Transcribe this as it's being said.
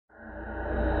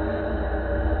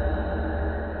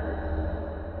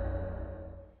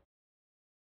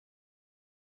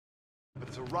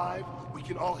arrive, we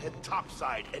can all head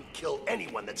topside and kill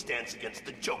anyone that stands against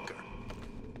the Joker.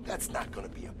 That's not gonna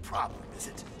be a problem, is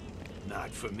it? Not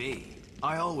for me.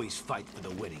 I always fight for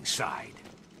the winning side.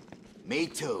 Me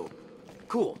too.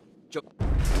 Cool.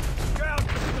 Ground,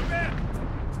 the man!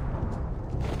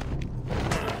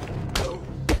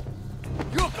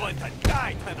 You're going to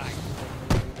die tonight!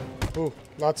 Ooh,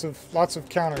 lots of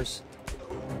counters.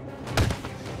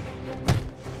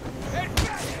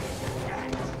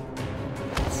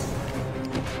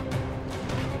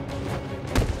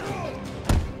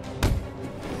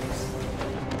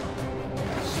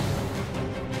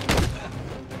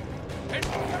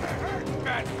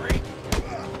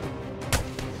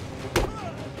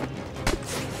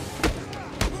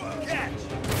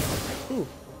 Ooh.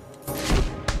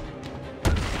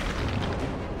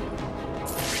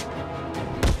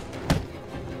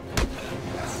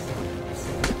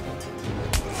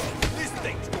 This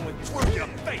thing's going through your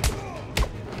face!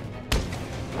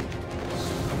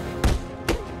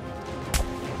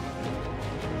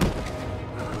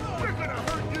 We're gonna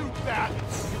hurt you, Bat!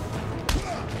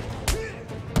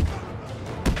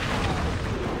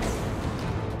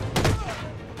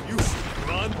 You should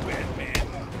run,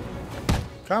 Batman!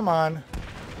 Come on.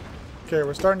 Okay,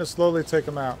 we're starting to slowly take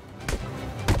them out.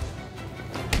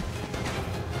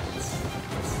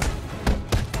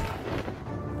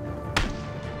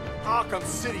 Arkham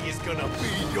City is gonna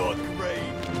be your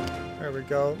grave! There we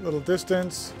go. Little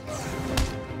distance.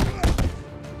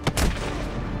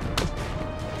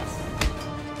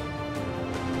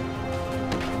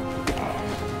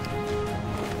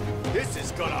 This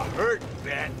is gonna hurt,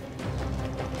 Bat!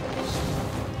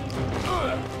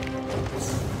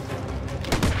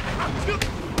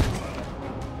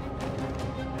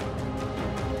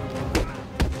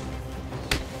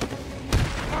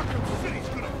 Arkham City's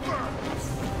gonna burn!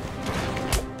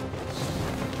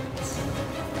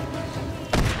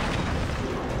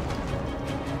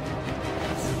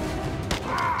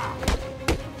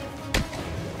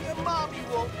 Your mommy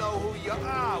won't know who you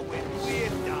are when we're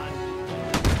done.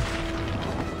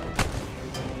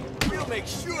 We'll make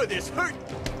sure this hurt.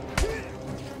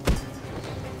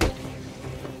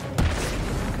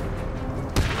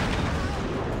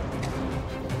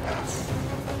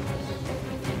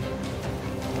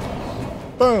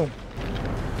 Boom.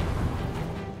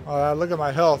 Look at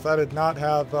my health. I did not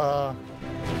have, I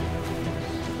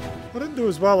didn't do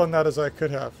as well on that as I could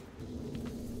have.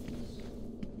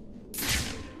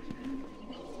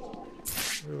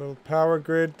 A little power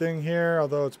grid thing here,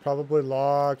 although it's probably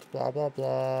locked, blah, blah,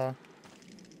 blah.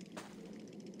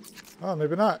 Oh,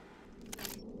 maybe not.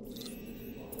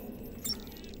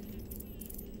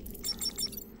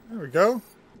 There we go.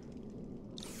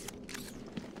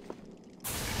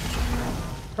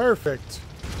 Perfect.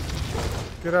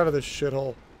 Get out of this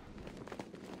shithole.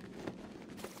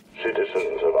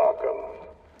 Citizens of Arkham,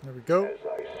 There we go. as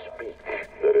I speak,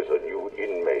 there is a new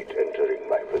inmate entering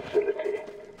my facility.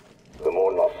 The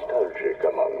more nostalgic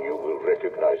among you will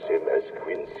recognize him as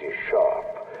Quincy Sharp,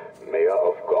 Mayor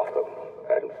of Gotham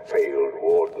and failed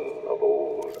warden of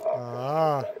old Arkham.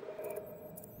 Ah,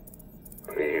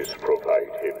 Please provide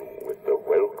him with the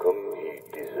welcome he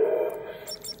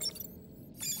deserves.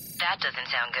 That doesn't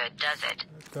sound good, does it?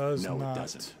 it does No, not. it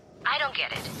doesn't. I don't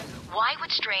get it. Why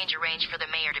would Strange arrange for the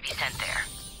mayor to be sent there?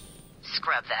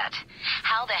 Scrub that.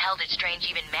 How the hell did Strange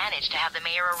even manage to have the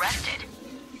mayor arrested?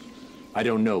 I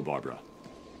don't know, Barbara.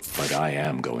 But I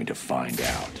am going to find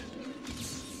out.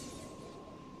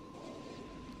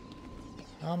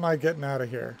 How am I getting out of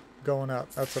here? Going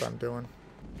up. That's what I'm doing.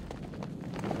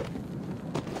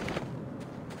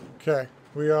 Okay,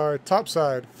 we are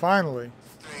topside, finally.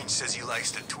 Strange says he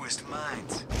likes to twist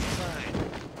minds. Fine.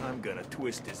 I'm gonna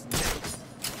twist his neck.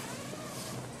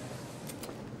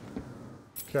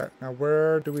 Okay, now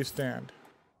where do we stand?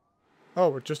 Oh,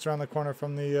 we're just around the corner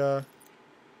from the,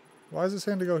 why is it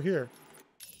saying to go here?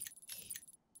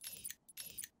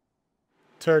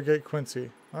 Interrogate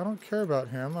Quincy. I don't care about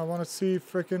him. I want to see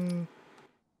frickin'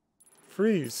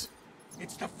 Freeze.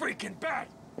 It's the freaking bat!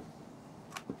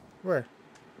 Where?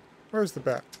 Where's the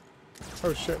bat?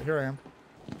 Oh shit, here I am.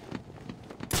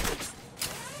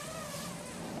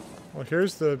 Well,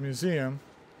 here's the museum.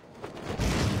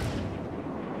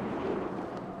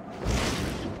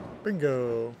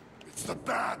 Bingo. It's the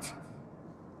bat!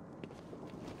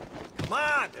 Come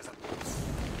on, there's a...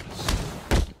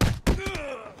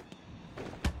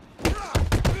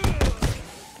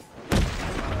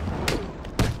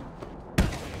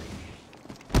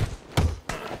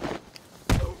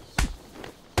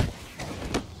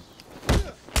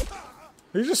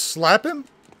 Did you just slap him?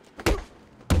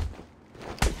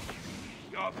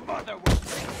 Your mother will...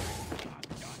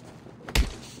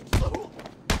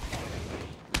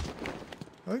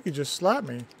 I think he just slapped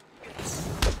me.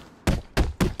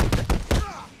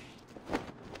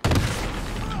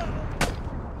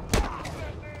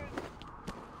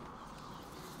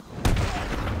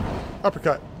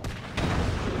 Uppercut.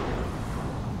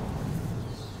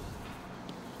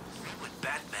 How would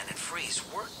Batman and Freeze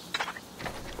work?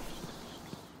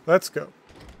 Let's go.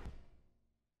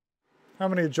 How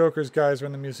many Joker's guys are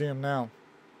in the museum now?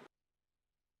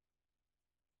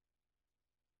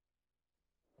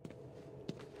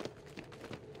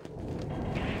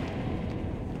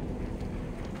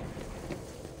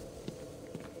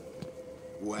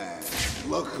 Wow,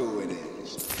 look who it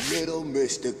is. Little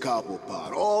Mr.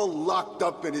 Cobblepot, all locked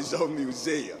up in his own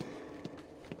museum.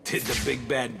 Did the big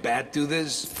bad bat do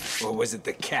this? Or was it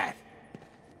the cat?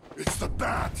 It's the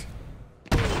bat!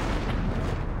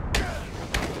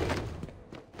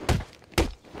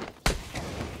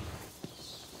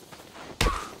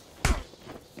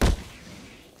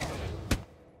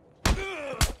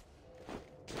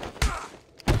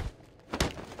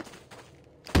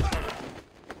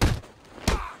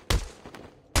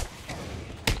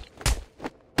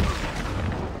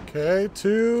 Okay,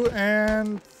 2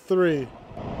 and 3.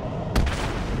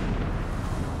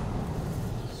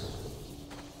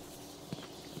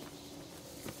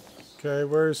 Okay,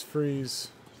 where's Freeze?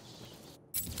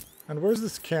 And where's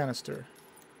this canister?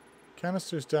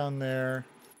 Canister's down there.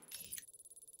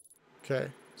 Okay,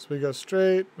 so we go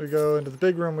straight, we go into the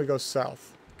big room, we go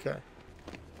south. Okay.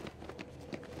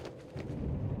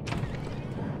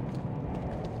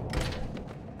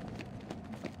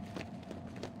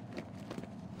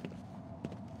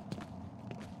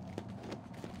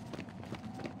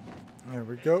 There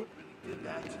we go.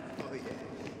 Oh, yeah.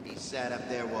 He sat up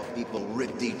there while people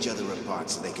ripped each other apart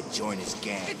so they could join his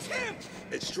gang. It's him!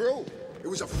 It's true. It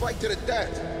was a fight to the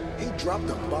death. He dropped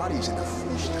the bodies in the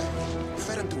fish tank.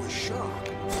 Fed them to a shark.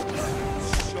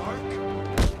 Shark?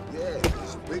 Yeah,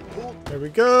 it's a big pool. There we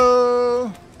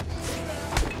go.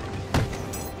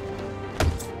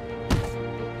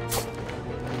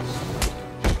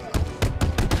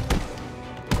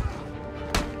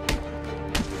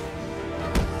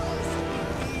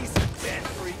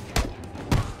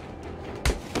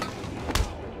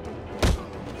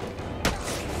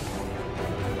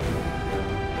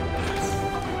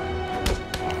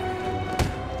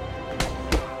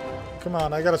 Come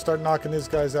on, I gotta start knocking these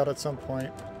guys out at some point.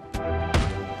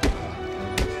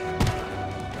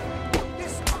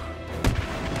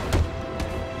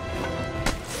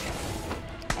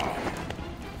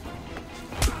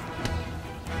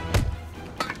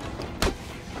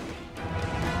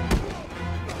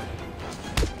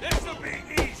 This'll be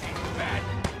easy, Bat.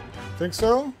 Think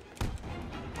so?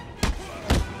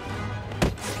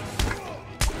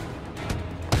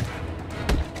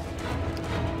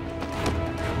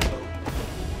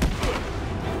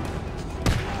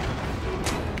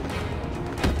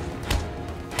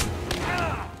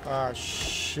 Ah,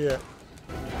 shit.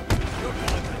 You're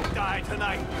going to die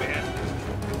tonight, man.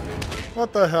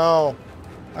 What the hell?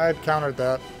 I had countered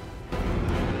that.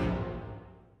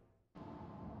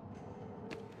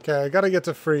 Okay, I gotta get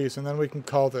to Freeze, and then we can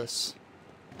call this.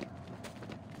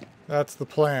 That's the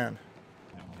plan.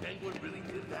 Penguin really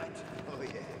did that? Oh, yeah.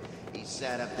 He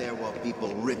sat up there while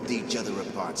people ripped each other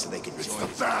apart so they could It's join the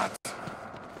bat!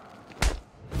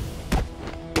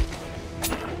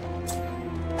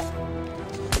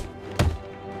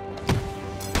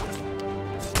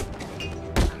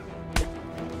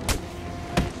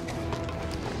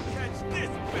 Catch this,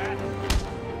 Bat.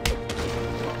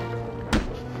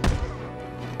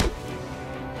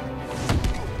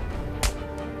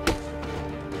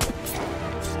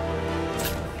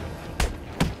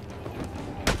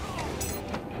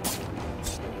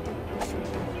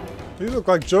 These look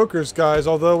like Joker's guys,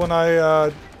 although when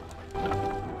I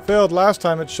failed last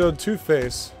time it showed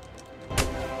Two-Face.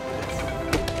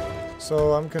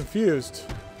 So I'm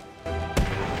confused.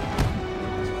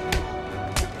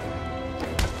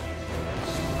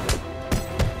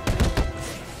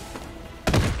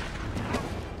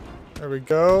 There we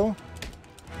go.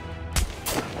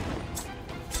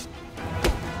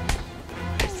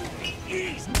 This'll be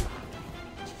easy.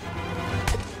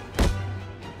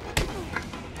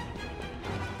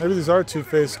 Maybe these are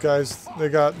Two-Face guys. They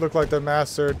look like their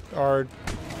masks are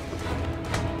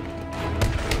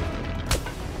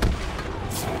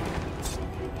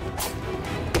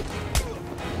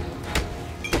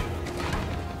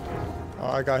Oh,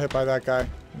 I got hit by that guy.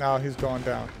 Now he's going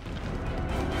down.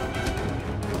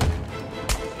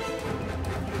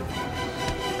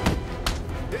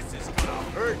 This is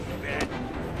gonna hurt, Bat.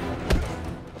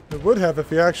 It would have if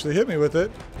he actually hit me with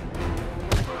it.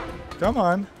 Come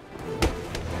on.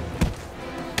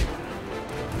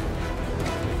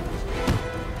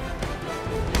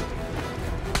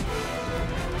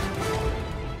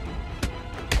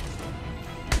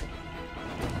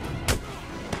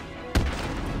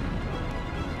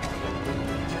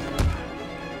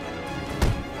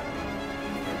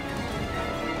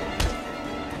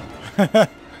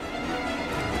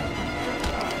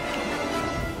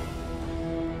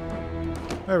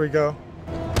 There we go.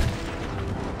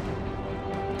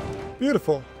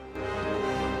 Beautiful.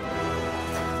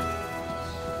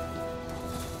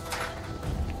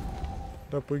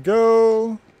 Up we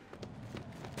go.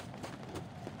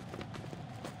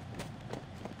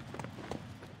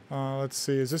 Let's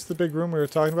see. Is this the big room we were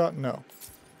talking about? No.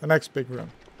 The next big room.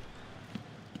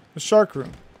 The shark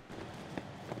room.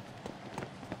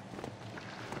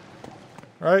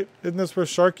 Right? Isn't this where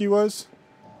Sharky was?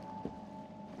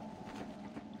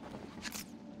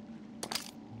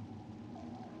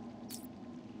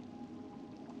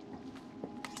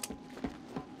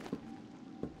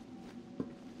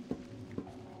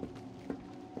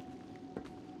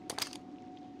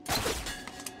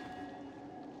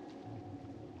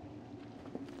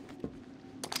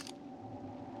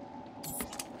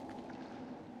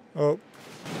 Oh.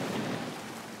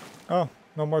 Oh,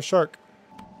 no more shark.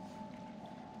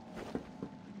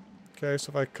 Okay,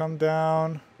 so if I come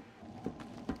down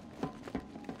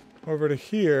over to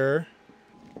here,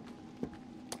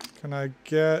 can I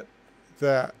get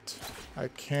that? I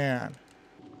can.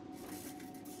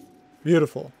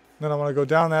 Beautiful. Then I want to go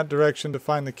down that direction to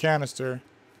find the canister.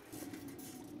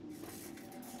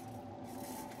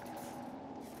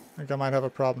 I think I might have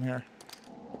a problem here.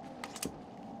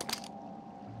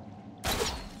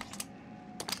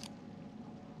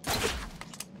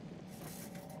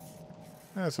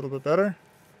 That's a little bit better.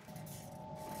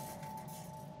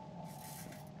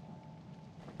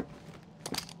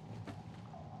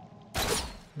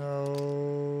 No.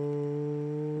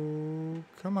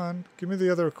 Come on. Give me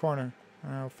the other corner.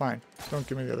 Oh, fine. Don't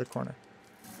give me the other corner.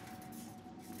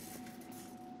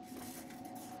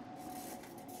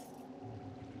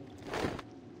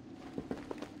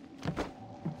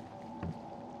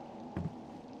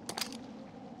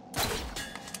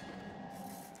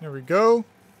 There we go.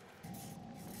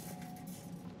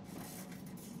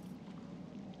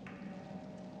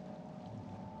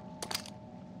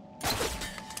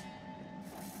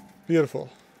 Beautiful.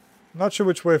 I'm not sure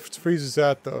which way Freeze is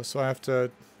at, though, so I have to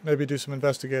maybe do some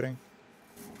investigating.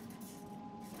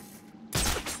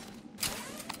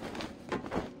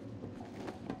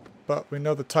 But we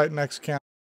know the Titan X can't.